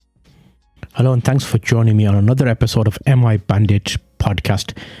Hello and thanks for joining me on another episode of MI Bandit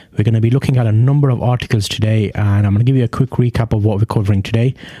podcast. We're going to be looking at a number of articles today, and I'm going to give you a quick recap of what we're covering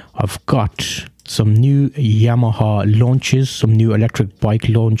today. I've got some new Yamaha launches, some new electric bike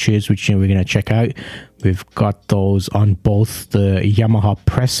launches, which we're going to check out. We've got those on both the Yamaha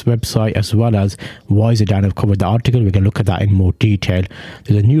press website as well as Wiser Dan have covered the article. We're going to look at that in more detail.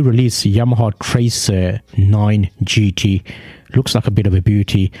 There's a new release, Yamaha Tracer 9 GT. Looks like a bit of a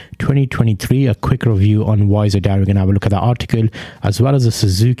beauty. 2023, a quick review on Wiser Dan. We're going to have a look at that article, as well as the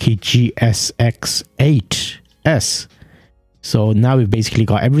Suzuki GSX-8S. So now we've basically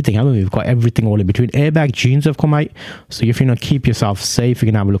got everything, haven't we? We've got everything all in between. Airbag jeans have come out. So if you want to keep yourself safe, you're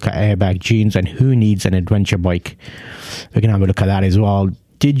going to have a look at airbag jeans and who needs an adventure bike. We're going to have a look at that as well.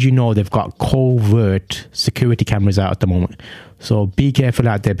 Did you know they've got Covert security cameras out at the moment? So be careful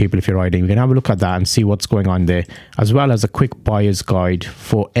out there, people, if you're riding. We're going to have a look at that and see what's going on there, as well as a quick buyer's guide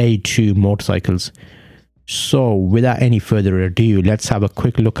for A2 motorcycles. So without any further ado, let's have a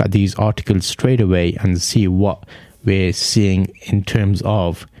quick look at these articles straight away and see what we're seeing in terms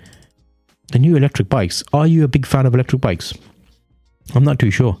of the new electric bikes. Are you a big fan of electric bikes? I'm not too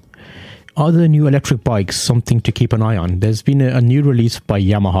sure. Are the new electric bikes something to keep an eye on? There's been a new release by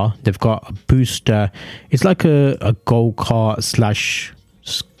Yamaha. They've got a booster. It's like a go-kart slash,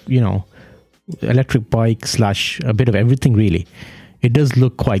 electric bike slash a bit of everything, really. It does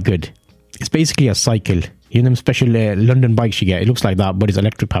look quite good. It's basically a cycle. You know them special London bikes you get? It looks like that, but it's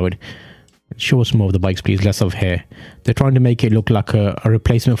electric powered. Show us more of the bikes, please. Less of hair. They're trying to make it look like a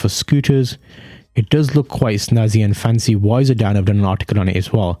replacement for scooters. It does look quite snazzy and fancy. Wiser Dan have done an article on it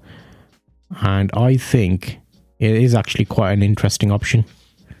as well. And I think it is actually quite an interesting option.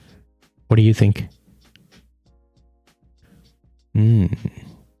 What do you think? I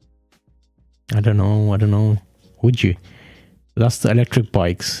don't know. Would you? That's the electric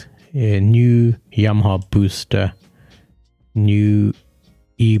bikes. New Yamaha booster. New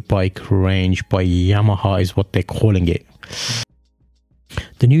e-bike range by Yamaha is what they're calling it.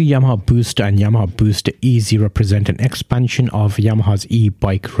 The new Yamaha Booster and Yamaha Booster Easy represent an expansion of Yamaha's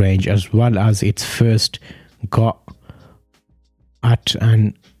e-bike range, as well as its first go at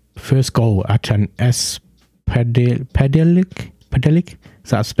an S pedalic. Is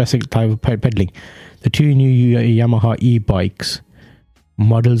that a specific type of pedaling? The two new Yamaha e-bikes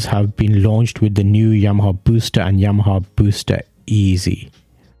models have been launched with the new Yamaha Booster and Yamaha Booster Easy.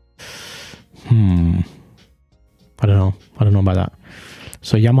 I don't know about that.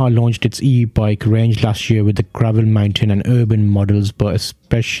 So Yamaha launched its e-bike range last year with the gravel mountain and urban models, but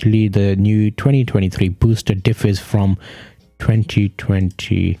especially the new 2023 Booster differs from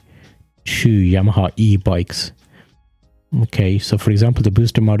 2022 Yamaha e-bikes. Okay, so for example, the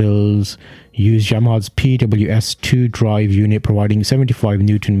Booster models use Yamaha's PWS2 drive unit, providing 75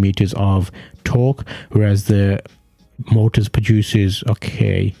 Newton meters of torque, whereas the motors produces, I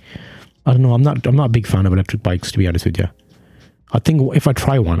don't know, I'm not a big fan of electric bikes, to be honest with you. I think if I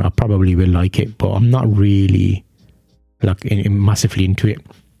try one, I probably will like it, but I'm not really massively into it.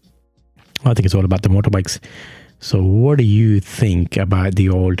 I think it's all about the motorbikes. So what do you think about the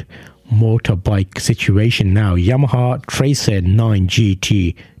old motorbike situation now? Yamaha Tracer 9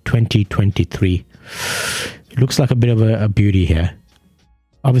 GT 2023. It looks like a bit of a beauty here.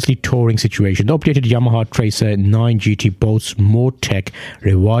 Obviously, touring situation. The updated Yamaha Tracer 9 GT boasts more tech,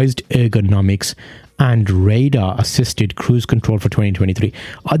 revised ergonomics, and radar-assisted cruise control for 2023.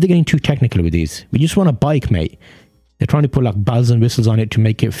 Are they getting too technical with these? We just want a bike, mate. They're trying to put like bells and whistles on it to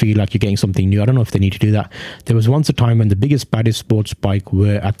make it feel like you're getting something new. I don't know if they need to do that. There was once a time when the biggest, baddest sports bike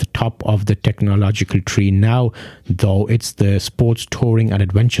were at the top of the technological tree. Now, though, it's the sports touring and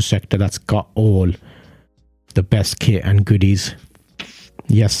adventure sector that's got all the best kit and goodies.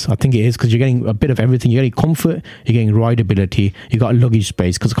 Yes, I think it is, because you're getting a bit of everything. You're getting comfort, you're getting rideability, you got luggage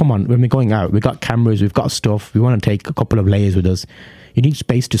space. Because come on, when we're going out, we've got cameras, we've got stuff, we want to take a couple of layers with us. You need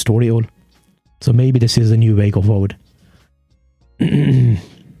space to store it all. So maybe this is a new way go forward. I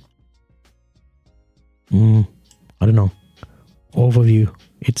don't know. Overview.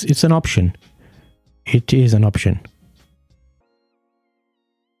 It's an option. It is an option.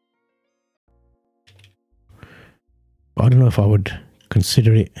 But I don't know if I would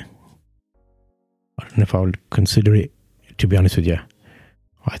consider it. To be honest with you.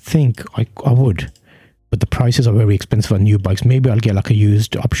 I think I would. But the prices are very expensive on new bikes. Maybe I'll get like a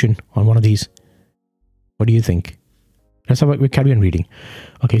used option on one of these. What do you think? Let's have a carry on reading.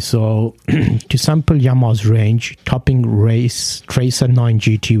 Okay, so to sample Yamaha's range, topping race Tracer 9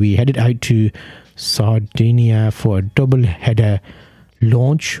 GT, we headed out to Sardinia for a double header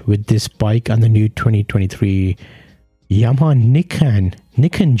launch with this bike and the new 2023 Yamaha Nikan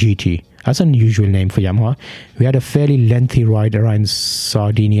GT. That's an unusual name for Yamaha. We had a fairly lengthy ride around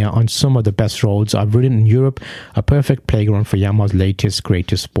Sardinia on some of the best roads I've ridden in Europe. A perfect playground for Yamaha's latest,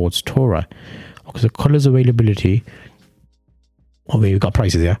 greatest sports tourer. Okay, so colours availability. Oh, wait, we've got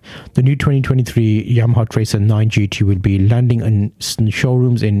prices here. The new 2023 Yamaha Tracer 9 GT will be landing in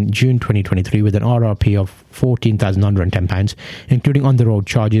showrooms in June 2023 with an RRP of £14,910, including on-the-road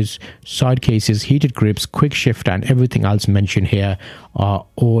charges, side cases, heated grips, quick shift, and everything else mentioned here are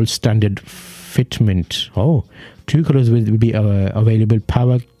all standard fitment. Oh, two colours will be available: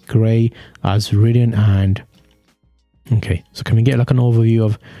 power grey as ridden and... Okay, so can we get like an overview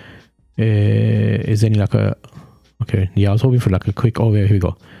of... is there any like a... Okay, yeah, I was hoping for like a quick overview. Here we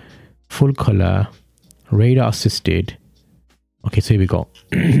go. Full color, radar assisted. Okay, so here we go.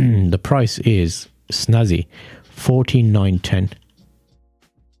 The price is snazzy, 14,910.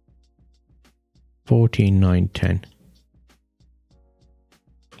 14,910.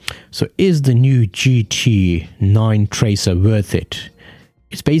 So is the new GT9 Tracer worth it?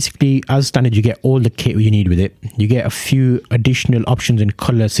 It's basically, as standard, you get all the kit you need with it. You get a few additional options in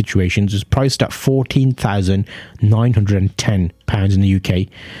colour situations. It's priced at £14,910 in the UK.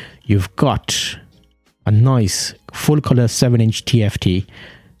 You've got a nice full colour 7-inch TFT.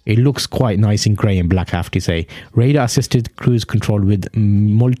 It looks quite nice in grey and black, I have to say. Radar assisted cruise control with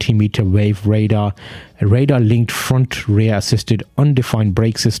multimeter wave radar, a radar linked front rear assisted undefined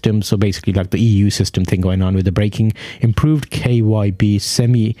brake system. So basically like the EU system thing going on with the braking. Improved KYB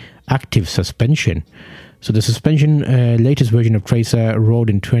semi active suspension. So the suspension, latest version of Tracer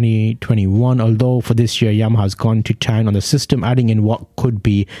rode in 2021, although for this year Yamaha has gone to town on the system, adding in what could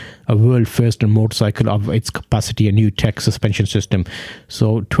be a world first on motorcycle of its capacity, a new tech suspension system.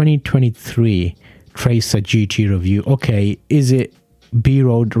 So 2023 Tracer GT review. Okay, is it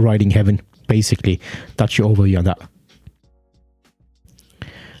B-road riding heaven? Basically, that's your overview on that.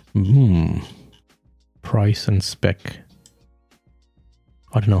 Price and spec.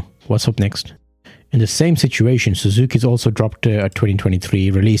 I don't know. What's up next? In the same situation, Suzuki's also dropped a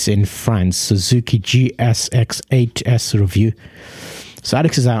 2023 release in France, Suzuki GSX-8S review. So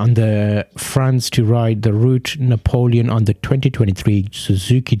Alex is out on the France to ride the Route Napoleon on the 2023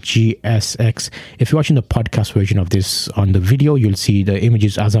 Suzuki GSX. If you're watching the podcast version of this on the video, you'll see the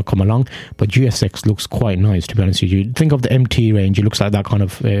images as I come along. But GSX looks quite nice, to be honest with you. Think of the MT range. It looks like that kind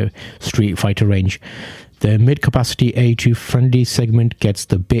of Street Fighter range. The mid-capacity A2 friendly segment gets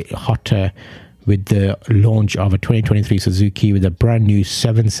the bit hotter with the launch of a 2023 Suzuki with a brand new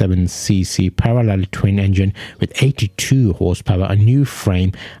 77cc parallel twin engine with 82 horsepower, a new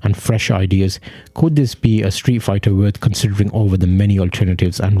frame and fresh ideas. Could this be a Street Fighter worth considering over the many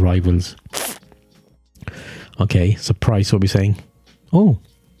alternatives and rivals? Okay, so price, what we're saying? Oh,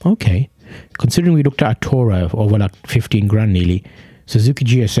 okay. Considering we looked at a Tourer over like 15 grand nearly, Suzuki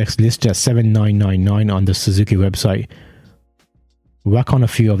GSX listed at 7,999 on the Suzuki website. Whack on a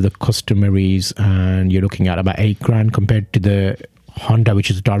few of the customaries and you're looking at about 8 grand compared to the Honda,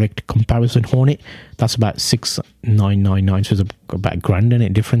 which is a direct comparison Hornet. That's about 6,999, so there's about £1,000 in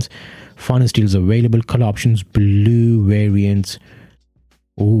it difference. Finance deals available, color options, blue variants.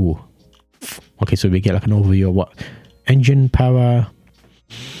 Ooh, okay, so we get like an overview of what engine power.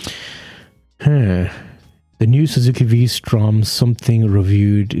 The new Suzuki V-Strom, something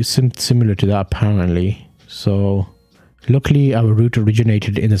reviewed is similar to that apparently. So luckily, our route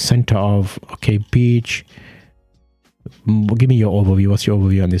originated in the center of, okay, beach. Give me your overview. What's your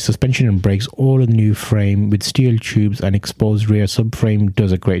overview on this? Suspension and brakes, all in the new frame with steel tubes and exposed rear subframe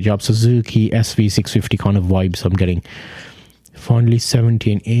does a great job. Suzuki SV650 kind of vibes I'm getting. Finally,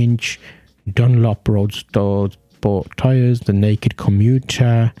 17-inch Dunlop Road Sport tires, the naked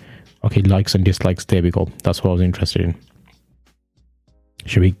commuter. Okay, likes and dislikes. There we go. That's what I was interested in.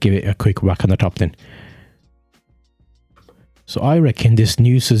 Should we give it a quick whack on the top then? So I reckon this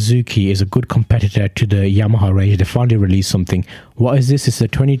new Suzuki is a good competitor to the Yamaha range. They finally released something. What is this? It's the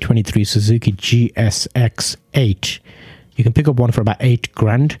 2023 Suzuki GSX-8. You can pick up one for about 8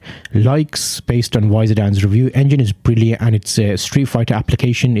 grand. Likes based on Wiserdan's review. Engine is brilliant and it's a Street Fighter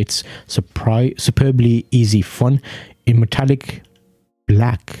application. It's superbly easy fun. In metallic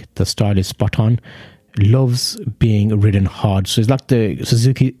black, the style is spot on. Loves being ridden hard. So it's like the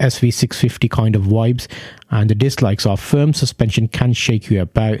Suzuki SV650 kind of vibes. And the dislikes are firm suspension can shake you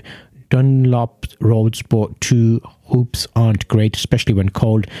about. Dunlop Road Sport 2 hoops aren't great, especially when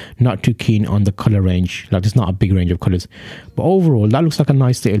cold. Not too keen on the color range. Like there's not a big range of colors. But overall, that looks like a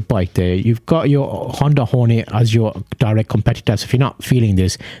nice little bike there. You've got your Honda Hornet as your direct competitor. So if you're not feeling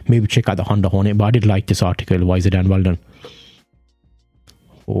this, maybe check out the Honda Hornet. But I did like this article. Wiserdan, well done.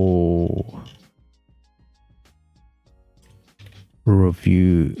 Oh.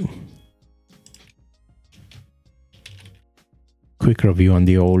 review. Quick review on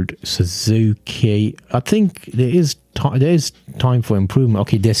the old Suzuki. I think there is time for improvement.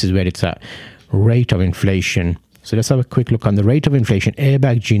 Okay, this is where it's at. Rate of inflation. So let's have a quick look on the rate of inflation.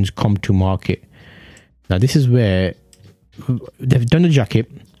 Airbag jeans come to market. Now this is where they've done the jacket.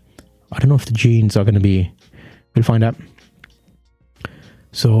 I don't know if the jeans are going to be. We'll find out.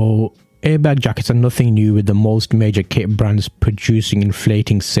 So airbag jackets are nothing new, with the most major kit brands producing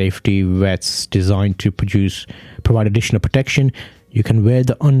inflating safety vests designed to provide additional protection. You can wear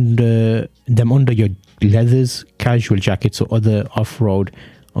under your leathers, casual jackets, or other off-road.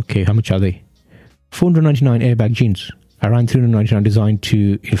 Okay, how much are they? 499 airbag jeans, around 399, designed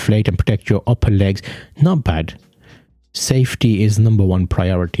to inflate and protect your upper legs. Not bad. Safety is number one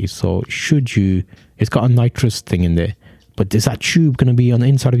priority. So it's got a nitrous thing in there. But is that tube going to be on the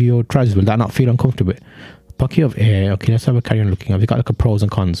inside of your trousers? Will that not feel uncomfortable? Pocket of air. Okay, let's have a carry on looking. They've got like a pros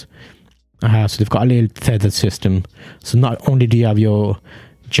and cons. So they've got a little tethered system. So not only do you have your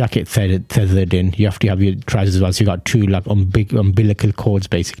jacket tethered in, you have to have your trousers as well. So you got two like big umbilical cords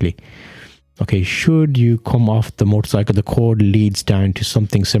basically. Okay, should you come off the motorcycle, the cord leads down to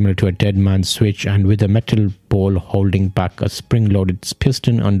something similar to a dead man's switch, and with a metal ball holding back a spring-loaded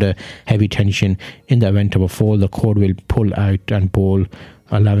piston under heavy tension. In the event of a fall, the cord will pull out and ball,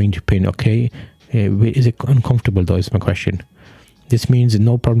 allowing to pin. Okay, is it uncomfortable though, is my question. This means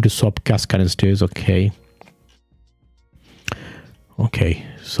no problem to swap gas canisters. Okay,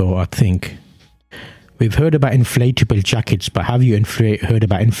 so I think we've heard about inflatable jackets, but have you heard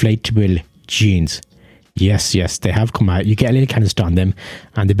about inflatable jeans? Yes, they have come out. You get a little canister on them,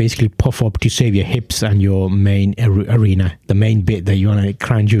 and they basically puff up to save your hips and your main arena, the main bit that you want to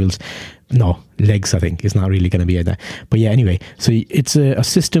crown jewels. No, legs, I think. It's not really going to be that. But yeah, anyway, so it's a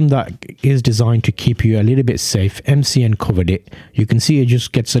system that is designed to keep you a little bit safe. MCN covered it. You can see it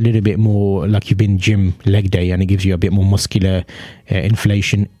just gets a little bit more like you've been gym leg day, and it gives you a bit more muscular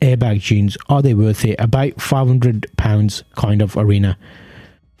inflation. Airbag jeans, are they worth it? About £500 kind of arena.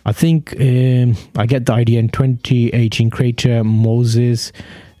 I think I get the idea. In 2018, creator Moses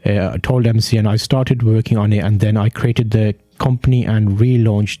told MCN, I started working on it, and then I created the company and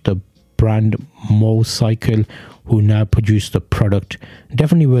relaunched the brand Mocycle, who now produce the product.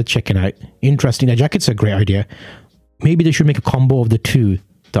 Definitely worth checking out. Interesting. The jacket's a great idea. Maybe they should make a combo of the two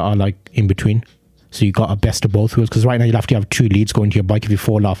that are like in between, so you got a best of both worlds, because right now you'll have to have two leads going to your bike if you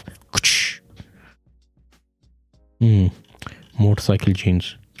fall off. Motorcycle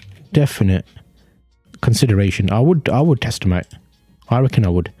jeans, definite consideration. I would test them out. I reckon I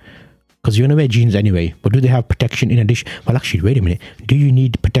would, because you're gonna wear jeans anyway. But do they have protection in addition? Well, actually, wait a minute. Do you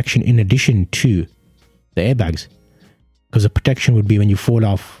need protection in addition to the airbags? Because the protection would be when you fall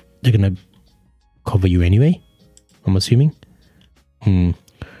off, they're gonna cover you anyway, I'm assuming.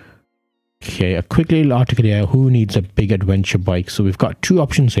 Okay, a quick little article here. Who needs a big adventure bike? So we've got two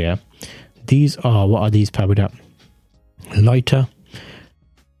options here. These are, what are these powered up? Lighter.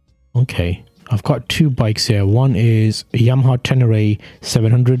 Okay, I've got two bikes here. One is a Yamaha Tenere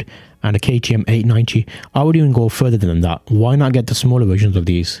 700 and a KTM 890. I would even go further than that. Why not get the smaller versions of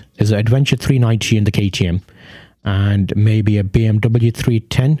these? There's an Adventure 390 in the KTM, and maybe a BMW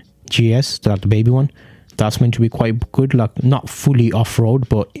 310 GS, that's the baby one. That's meant to be quite good, like not fully off-road,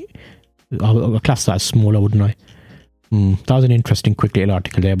 but I'll class that as smaller, wouldn't I? That was an interesting quick little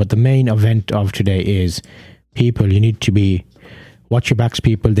article there. But the main event of today is, people, you need to be watch your backs,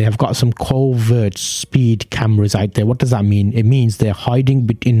 people. They have got some covert speed cameras out there. What does that mean? It means they're hiding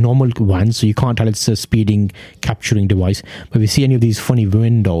in normal vans, so you can't tell it's a speeding capturing device. But if you see any of these funny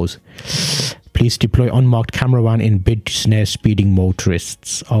windows, please deploy unmarked camera van in bid to snare speeding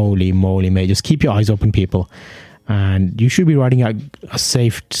motorists. Holy moly, mate. Just keep your eyes open, people. And you should be riding at a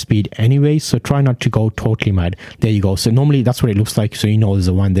safe speed anyway, so try not to go totally mad. There you go. So normally that's what it looks like, so you know there's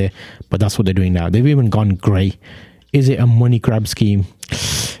a one there, but that's what they're doing now. They've even gone grey. Is it a money grab scheme?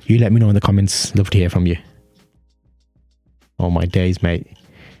 You let me know in the comments. Love to hear from you. Oh my days, mate.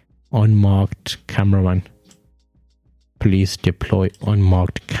 Unmarked cameraman. Please deploy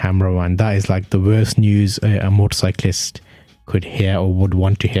unmarked cameraman. That is like the worst news a motorcyclist could hear or would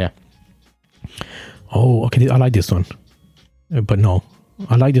want to hear. Oh, okay, I like this one. But no.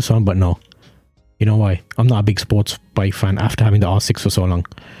 I like this one, but no. You know why? I'm not a big sports bike fan after having the R6 for so long.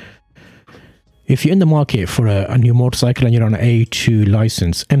 If you're in the market for a new motorcycle and you're on an A2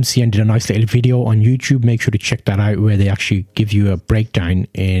 license, MCN did a nice little video on YouTube. Make sure to check that out, where they actually give you a breakdown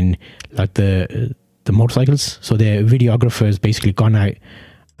in like the motorcycles. So their videographer has basically gone out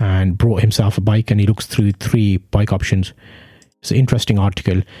and brought himself a bike, and he looks through 3 bike options. It's an interesting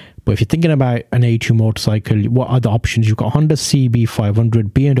article. But if you're thinking about an A2 motorcycle, what other options? You've got Honda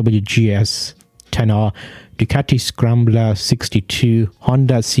CB500, BMW GS 10R, Ducati Scrambler 62,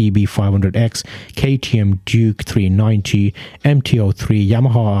 Honda CB500X, KTM Duke 390, MT-03,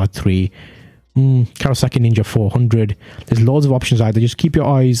 Yamaha R3, Kawasaki Ninja 400. There's loads of options out there. Just keep your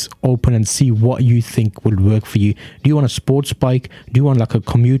eyes open and see what you think will work for you. Do you want a sports bike? Do you want like a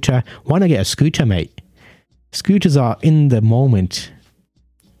commuter? Why not get a scooter, mate? Scooters are in the moment.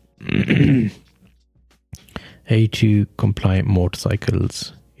 A2 compliant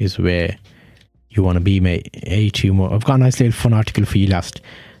motorcycles is where you want to be, mate. A2 I've got a nice little fun article for you last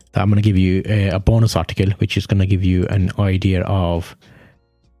that I'm going to give you a bonus article, which is going to give you an idea of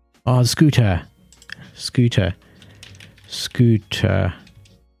scooter.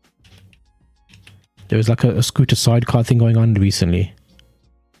 There was like a scooter sidecar thing going on recently.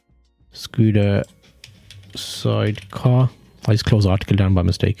 Scooter sidecar. I just closed the article down by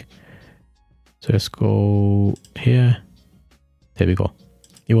mistake. So let's go here. There we go.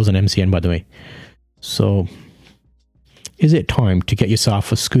 It was an MCN, by the way. So, is it time to get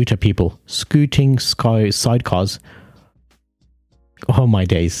yourself a scooter, people? Scooting sidecars. Oh my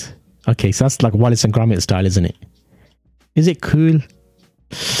days. Okay, so that's like Wallace and Gromit style, isn't it? Is it cool?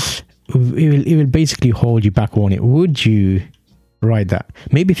 It will basically hold you back, won't it? Would you ride that?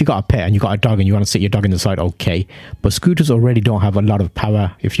 Maybe if you got a pet and you got a dog and you want to sit your dog in the side, okay. But scooters already don't have a lot of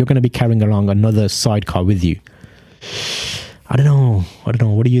power. If you're going to be carrying along another sidecar with you, I don't know.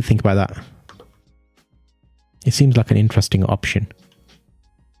 What do you think about that? It seems like an interesting option.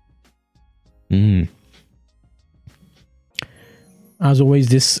 As always,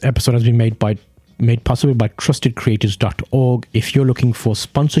 this episode has been made possible by trustedcreators.org. If you're looking for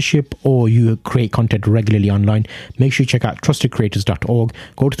sponsorship or you create content regularly online, make sure you check out trustedcreators.org.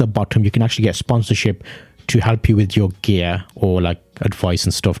 Go to the bottom. You can actually get sponsorship to help you with your gear or like advice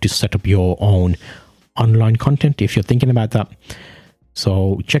and stuff to set up your own online content if you're thinking about that.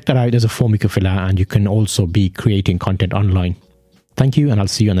 So check that out. There's a form you can fill out and you can also be creating content online. Thank you, and I'll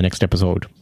see you on the next episode.